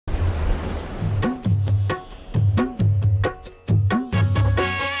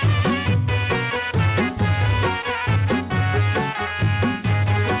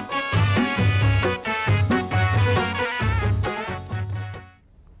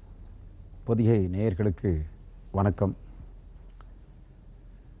பொதிகை நேயர்களுக்கு வணக்கம்.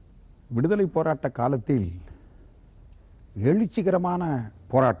 விடுதலை போராட்ட காலத்தில் எழுச்சிகரமான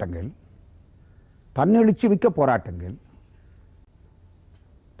போராட்டங்கள், தன்னெழுச்சி மிக்க போராட்டங்கள்,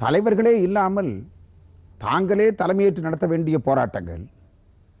 தலைவர்களே இல்லாமல் தாங்களே தலைமையேற்று நடத்த வேண்டிய போராட்டங்கள்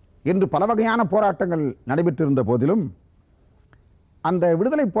என்று பல வகையான போராட்டங்கள் நடைபெற்றிருந்த போதிலும் அந்த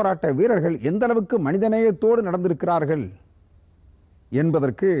விடுதலை போராட்ட வீரர்கள் எந்த அளவுக்கு மனிதநேயத்தோடு நடந்திருக்கிறார்கள்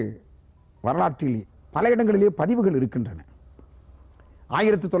என்பதற்கு வரலாற்றில் பல இடங்களிலே பதிவுகள் இருக்கின்றன.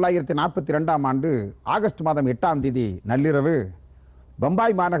 1942ஆம் ஆண்டு ஆகஸ்ட் மாதம் 8ஆம் தேதி நள்ளிரவு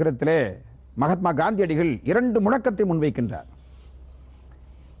பம்பாய் மாநகரத்திலே மகாத்மா காந்தியடிகள் 2 முழக்கத்தை முன்வைக்கின்றார்.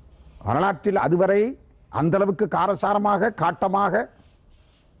 வரலாற்றில் அதுவரை அந்த அளவுக்கு காரசாரமாக காட்டமாக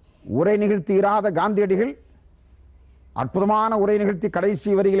உரை நிகழ்த்தியிராத காந்தியடிகள் அற்புதமான உரை நிகழ்த்தி கடைசி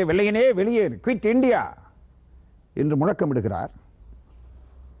வரிகளை வெள்ளையனே வெளியேறு, குவிட் இந்தியா என்று முழக்கமிடுகிறார்.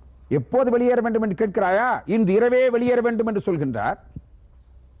 எப்போது வெளியேற வேண்டும் என்று கேட்கிறாயா? இன்று இரவே வெளியேற வேண்டும் என்று சொல்கின்றார்.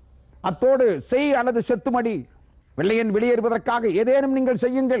 அத்தோடு செய் அல்லது செத்துமடி, வெள்ளையன் வெளியேறுவதற்காக ஏதேனும் நீங்கள்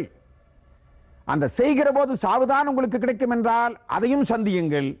செய்யுங்கள். அந்த செய்கிற போது சாவுதான் உங்களுக்கு கிடைக்கும் என்றால் அதையும்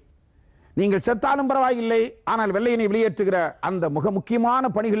சந்தியுங்கள். நீங்கள் செத்தாலும் பரவாயில்லை, ஆனால் வெள்ளையனை வெளியேற்றுகிற அந்த முக்கியமான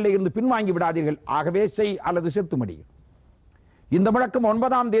பணிகளில் இருந்து பின்வாங்கி விடாதீர்கள். ஆகவே செய் அல்லது செத்துமடி. இந்த முழக்கம்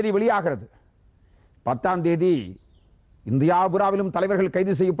 9ஆம் தேதி வெளியாகிறது. 10ஆம் தேதி இந்தியாபுராவிலும் தலைவர்கள்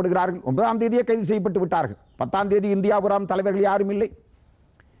கைது செய்யப்படுகிறார்கள். 9ஆம் தேதியே கைது செய்யப்பட்டு விட்டார்கள். 10ஆம் தேதி இந்தியாபுராம் தலைவர்கள் யாரும் இல்லை.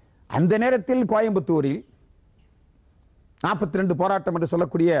 அந்த நேரத்தில் கோயம்புத்தூரில் 42 போராட்டம் என்று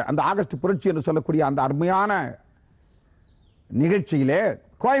சொல்லக்கூடிய அந்த ஆகஸ்ட் புரட்சி என்று சொல்லக்கூடிய அந்த அருமையான நிகழ்ச்சியிலே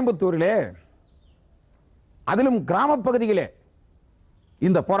கோயம்புத்தூரிலே, அதிலும் கிராம பகுதியிலே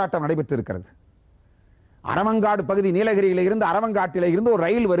இந்த போராட்டம் நடைபெற்று இருக்கிறது. அரவங்காடு பகுதி, நீலகிரியில இருந்து அரவங்காட்டில இருந்து ஒரு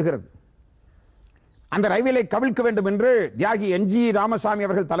ரயில் வருகிறது. அந்த ரயிலை கவிழ்க்க வேண்டும் என்று தியாகி NG ராமசாமி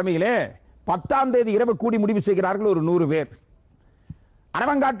அவர்கள் தலைமையிலே 10ஆம் தேதி இரவு கூடி முடிவு செய்கிறார்கள். ஒரு 100 பேர்.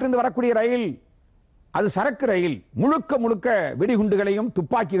 அரவங்காட்டிலிருந்து வரக்கூடிய ரயில் அது சரக்கு ரயில். முழுக்க முழுக்க வெடிகுண்டுகளையும்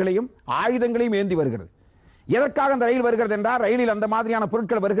துப்பாக்கிகளையும் ஆயுதங்களையும் ஏந்தி வருகிறது. எதற்காக அந்த ரயில் வருகிறது என்றால், ரயிலில் அந்த மாதிரியான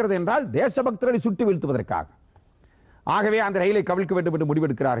பொருட்கள் வருகிறது என்றால் தேசபக்தர்களை சுட்டு வீழ்த்துவதற்காக. ஆகவே அந்த ரயிலை கவிழ்க்க வேண்டும் என்று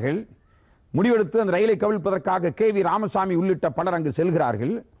முடிவெடுக்கிறார்கள். முடிவெடுத்து அந்த ரயிலை கவிழ்ப்பதற்காக KV ராமசாமி உள்ளிட்ட பலர் அங்கு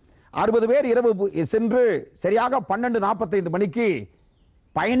செல்கிறார்கள். 60 பேர் இரவு சென்று சரியாக 12:45 மணிக்கு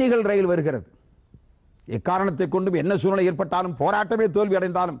பயணிகள் ரயில் வருகிறது. எக்காரணத்தை கொண்டும் என்ன சூழ்நிலை ஏற்பட்டாலும், போராட்டமே தோல்வி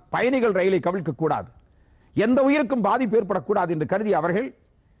அடைந்தாலும் பயணிகள் ரயிலை கவிழ்க்கக்கூடாது, எந்த உயிருக்கும் பாதிப்பு ஏற்படக்கூடாது என்று கருதி அவர்கள்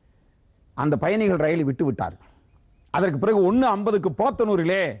அந்த பயணிகள் ரயிலை விட்டுவிட்டார்கள். அதற்கு பிறகு 1:50க்கு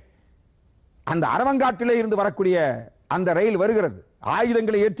போத்தனூரிலே அந்த அரவங்காட்டிலே இருந்து வரக்கூடிய அந்த ரயில் வருகிறது.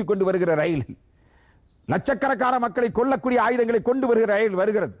 ஆயுதங்களை ஏற்றிக்கொண்டு வருகிற ரயில், லட்சக்கணக்கான மக்களை கொல்லக்கூடிய ஆயுதங்களை கொண்டு வருகிற ரயில்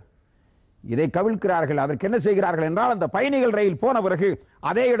வருகிறது. இதை கவிழ்க்கிறார்கள். அதற்கு என்ன செய்கிறார்கள் என்றால், அந்த பயணிகள் ரயில் போன பிறகு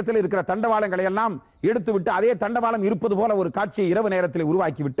அதே இடத்தில் இருக்கிற தண்டவாளங்களை எல்லாம் எடுத்துவிட்டு அதே தண்டவாளம் இருப்பது போல ஒரு காட்சியை இரவு நேரத்தில்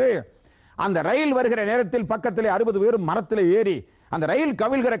உருவாக்கிவிட்டு, அந்த ரயில் வருகிற நேரத்தில் பக்கத்திலே 60 பேரும் மரத்தில் ஏறி அந்த ரயில்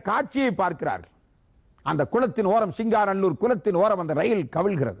கவிழ்கிற காட்சியை பார்க்கிறார்கள். அந்த குளத்தின் ஓரம், சிங்காரல்லூர் குளத்தின் ஓரம் அந்த ரயில்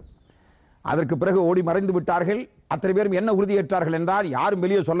கவிழ்கிறது. அதற்கு பிறகு ஓடி மறைந்து விட்டார்கள். அத்தனை பேரும் என்ன உறுதியேற்றார்கள் என்றால், யாரும்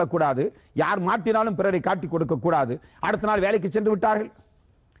வெளியே சொல்லக்கூடாது, யார் மாட்டினாலும் பிறரை காட்டி கொடுக்க கூடாது. அடுத்த நாள் வேலைக்கு சென்று விட்டார்கள்.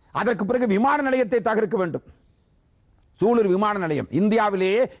 அதற்கு பிறகு விமான நிலையத்தை தகர்க்க வேண்டும். சூலூர் விமான நிலையம்,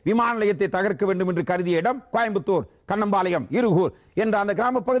 இந்தியாவிலேயே விமான நிலையத்தை தகர்க்க வேண்டும் என்று கருதிய இடம் கோயம்புத்தூர், கண்ணம்பாளையம், இருகூர் என்ற அந்த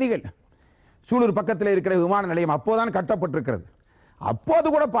கிராம பகுதிகள். சூலூர் பக்கத்தில் இருக்கிற விமான நிலையம் அப்போதான் கட்டப்பட்டிருக்கிறது. அப்போது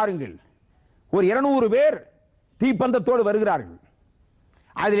கூட பாருங்கள், ஒரு 200 பேர் தீப்பந்தத்தோடு வருகிறார்கள்.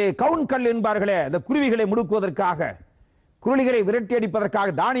 அதிலே கவுன்கல் என்பார்களே, அந்த குருவிகளை முடுக்குவதற்காக, குருவிகளை விரட்டி அடிப்பதற்காக,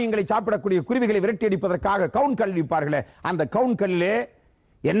 தானியங்களை சாப்பிடக்கூடிய குருவிகளை விரட்டி அடிப்பதற்காக கவுன்கல் அடிப்பார்களே, அந்த கவுன்கல்லே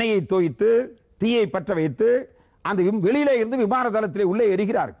எண்ணெயை தோய்த்து தீயை பற்ற வைத்து அந்த வெளியிலே இருந்து விமான தளத்திலே உள்ளே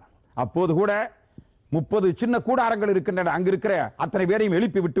எரிகிறார்கள். அப்போது கூட 30 சின்ன கூடாரங்கள் இருக்கின்றன. அங்கு இருக்கிற அத்தனை பேரையும்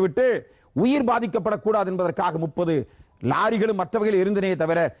எழுப்பி விட்டுவிட்டு உயிர் பாதிக்கப்படக்கூடாது என்பதற்காக 30 லாரிகளும் மற்றவர்கள் இருந்தனே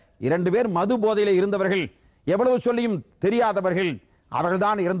தவிர 2 பேர் மது போதையிலே இருந்தவர்கள், எவ்வளவு சொல்லியும் தெரியாதவர்கள்,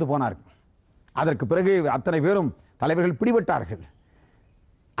 அவர்கள்தான் இறந்து போனார்கள். அதற்கு பிறகு அத்தனை பேரும் தலைவர்கள் பிடிபட்டார்கள்.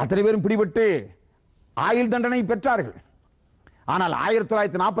 அத்தனை பேரும் பிடிபட்டு ஆயுள் தண்டனை பெற்றார்கள். ஆனால்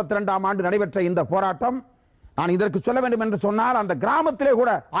 1942ஆம் ஆண்டு நடைபெற்ற இந்த போராட்டம், நான் இதற்கு சொல்ல வேண்டும் என்று சொன்னால், அந்த கிராமத்திலே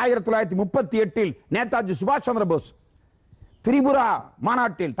கூட 1938இல் நேதாஜி சுபாஷ் சந்திர போஸ் திரிபுரா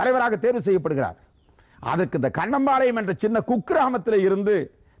மாநாட்டில் தலைவராக தேர்வு செய்யப்படுகிறார். அதற்கு இந்த கண்ணம்பாளையம் என்ற சின்ன குக்கிராமத்திலே இருந்து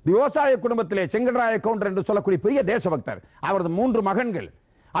விவசாய குடும்பத்திலே செங்கல்ராய கவுண்டர் என்று சொல்லக்கூடிய பெரிய தேசபக்தர், அவரது 3 மகன்கள்,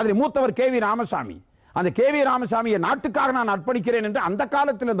 அதில் மூத்தவர் KV ராமசாமி. அந்த KV ராமசாமியை நாட்டுக்காக நான் அர்ப்பணிக்கிறேன் என்று அந்த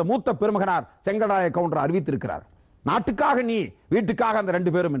காலத்தில் அந்த மூத்த பெருமகனார் செங்கல்ராய கவுண்டர் அறிவித்திருக்கிறார். நாட்டுக்காக நீ, வீட்டுக்காக அந்த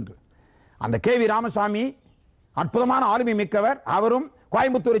 2 பேரும் என்று. அந்த KV ராமசாமி அற்புதமான ஆளுமை மிக்கவர். அவரும்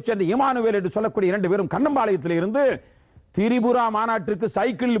கோயம்புத்தூரை சேர்ந்த இமானுவேல் என்று சொல்லக்கூடிய 2 பேரும் கண்ணம்பாளையத்தில் இருந்து திரிபுரா மாநாட்டிற்கு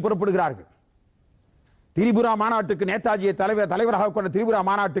சைக்கிளில் புறப்படுகிறார்கள். திரிபுரா மாநாட்டுக்கு நேதாஜியை தலைவராக கொண்ட திரிபுரா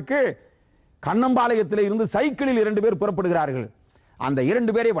மாநாட்டுக்கு கண்ணம்பாளையத்தில் இருந்து சைக்கிளில் 2 பேர் புறப்படுகிறார்கள். அந்த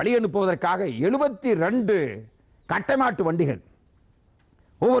 2 பேரை வழி அனுப்புவதற்காக 72 கட்டைமாட்டு வண்டிகள்,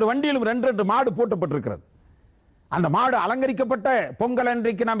 ஒவ்வொரு வண்டியிலும் 2 மாடு பூட்டப்பட்டிருக்கிறது. அந்த மாடு அலங்கரிக்கப்பட்ட பொங்கல்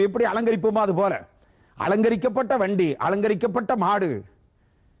அன்றைக்கு நாம் எப்படி அலங்கரிப்போமோ அது போல அலங்கரிக்கப்பட்ட வண்டி, அலங்கரிக்கப்பட்ட மாடு,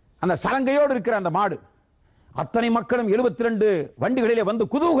 அந்த சலங்கையோடு இருக்கிற அந்த மாடு, அத்தனை மக்களும் 72 வண்டிகளிலே வந்து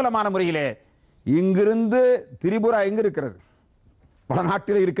குதூகலமான முறையிலே இங்கிருந்து திரிபுரா எங்க இருக்கிறது,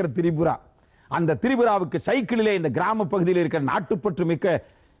 வடநாட்டில் இருக்கிற திரிபுரா, அந்த திரிபுராவுக்கு சைக்கிளிலே இந்த கிராம பகுதியில் இருக்கிற நாட்டுப்பற்று மிக்க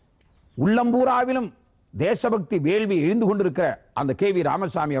உள்ளம்பூராவிலும் தேசபக்தி வேள்வி எழுந்து கொண்டிருக்கிற அந்த KV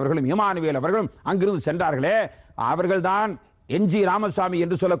ராமசாமி அவர்களும் இமானுவேல் அவர்களும் அங்கிருந்து சென்றார்களே, அவர்கள்தான் NG ராமசாமி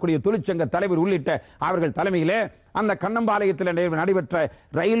என்று சொல்லக்கூடிய தொழிற்சங்க தலைவர் உள்ளிட்ட அவர்கள் தலைமையிலே அந்த கண்ணம்பாளையத்தில் நடைபெற்ற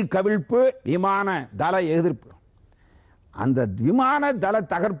ரயில் கவிழ்ப்பு, விமான தள எதிர்ப்பு, அந்த விமான தள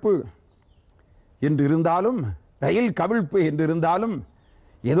தகர்ப்பு என்று இருந்தாலும், ரயில் கவிழ்ப்பு என்று இருந்தாலும்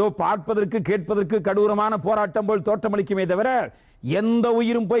ஏதோ பார்ப்பதற்கு கேட்பதற்கு கடூரமான போராட்டம் போல் தோற்றமளிக்குமே தவிர எந்த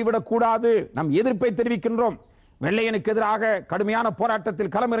உயிரும் போய்விடக்கூடாது. நம் எதிர்ப்பை தெரிவிக்கின்றோம். வெள்ளையனுக்கு எதிராக கடுமையான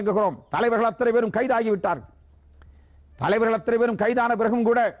போராட்டத்தில் களமிறங்குகிறோம். தலைவர்கள் அத்தனை பேரும் கைதாகிவிட்டார்கள். தலைவர்கள் அத்தனை பேரும் கைதான பிறகும்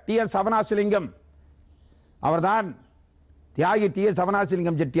கூட TS அவனாசிலிங்கம், அவர்தான் தியாகி TS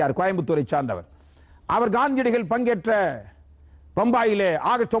அவனாசிலிங்கம் செட்டியார், கோயம்புத்தூரை சார்ந்தவர். அவர் காந்தியடிகள் பங்கேற்ற பம்பாயிலே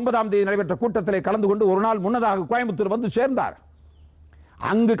ஆகஸ்ட் 9ஆம் தேதி நடைபெற்ற கூட்டத்திலே கலந்து கொண்டு ஒரு நாள் முன்னதாக கோயம்புத்தூர் வந்து சேர்ந்தார்.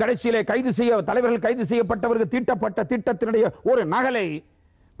 அங்கு கடைசியிலே தலைவர்கள் கைது செய்யப்பட்டவர்கள் தீட்டப்பட்ட திட்டத்தினுடைய ஒரு நகலை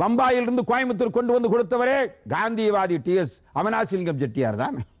பம்பாயிலிருந்து கோயம்புத்தூர் கொண்டு வந்து கொடுத்தவரே காந்தியவாதி TS அவனாசிலிங்கம் செட்டியார்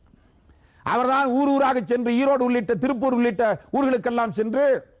தான். அவர்தான் ஊராக சென்று ஈரோடு உள்ளிட்ட திருப்பூர் உள்ளிட்ட ஊர்களுக்கெல்லாம் சென்று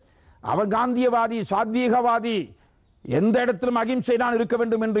அவர் காந்தியவாதி, சாத்வீகவாதி, எந்த இடத்திலும் அகிம்சை தான் இருக்க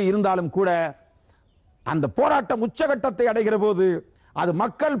வேண்டும் என்று இருந்தாலும் கூட அந்த போராட்டம் உச்சகட்டத்தை அடைகிற போது, அது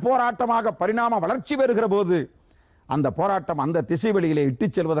மக்கள் போராட்டமாக பரிணாம வளர்ச்சி பெறுகிற போது அந்த போராட்டம் அந்த திசைவெளியிலே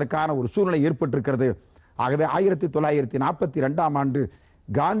இட்டுச் செல்வதற்கான ஒரு சூழ்நிலை ஏற்பட்டிருக்கிறது. ஆகவே 1942ஆம் ஆண்டு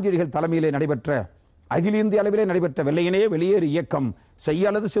காந்தியடிகள் தலைமையிலே நடைபெற்ற, அகில இந்திய அளவிலே நடைபெற்ற வெள்ளையனே வெளியேறு இயக்கம்,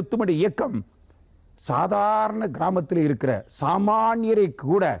 செய்யலது செத்துமடி இயக்கம், சாதாரண கிராமத்தில் இருக்கிற சாமானியரை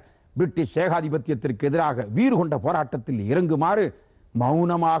கூட பிரிட்டிஷ் ஏகாதிபத்தியத்திற்கு எதிராக வீறு கொண்ட போராட்டத்தில் இறங்குமாறு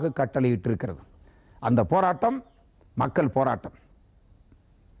மௌனமாக கட்டளையிட்டிருக்கிறது. அந்த போராட்டம் மக்கள் போராட்டம்,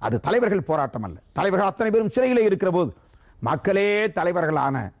 அது தலைவர்கள் போராட்டம் அல்ல. தலைவர்கள் அத்தனை பேரும் சிறையிலே இருக்கிற போது மக்களே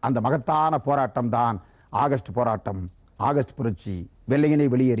தலைவர்களான அந்த மகத்தான போராட்டம் தான் ஆகஸ்ட் போராட்டம், ஆகஸ்ட் புரட்சி, வெள்ளையனை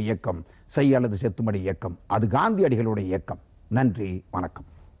வெளியேறு இயக்கம், செய் அல்லது செத்துமடி இயக்கம். அது காந்தியடிகளுடைய இயக்கம். நன்றி, வணக்கம்.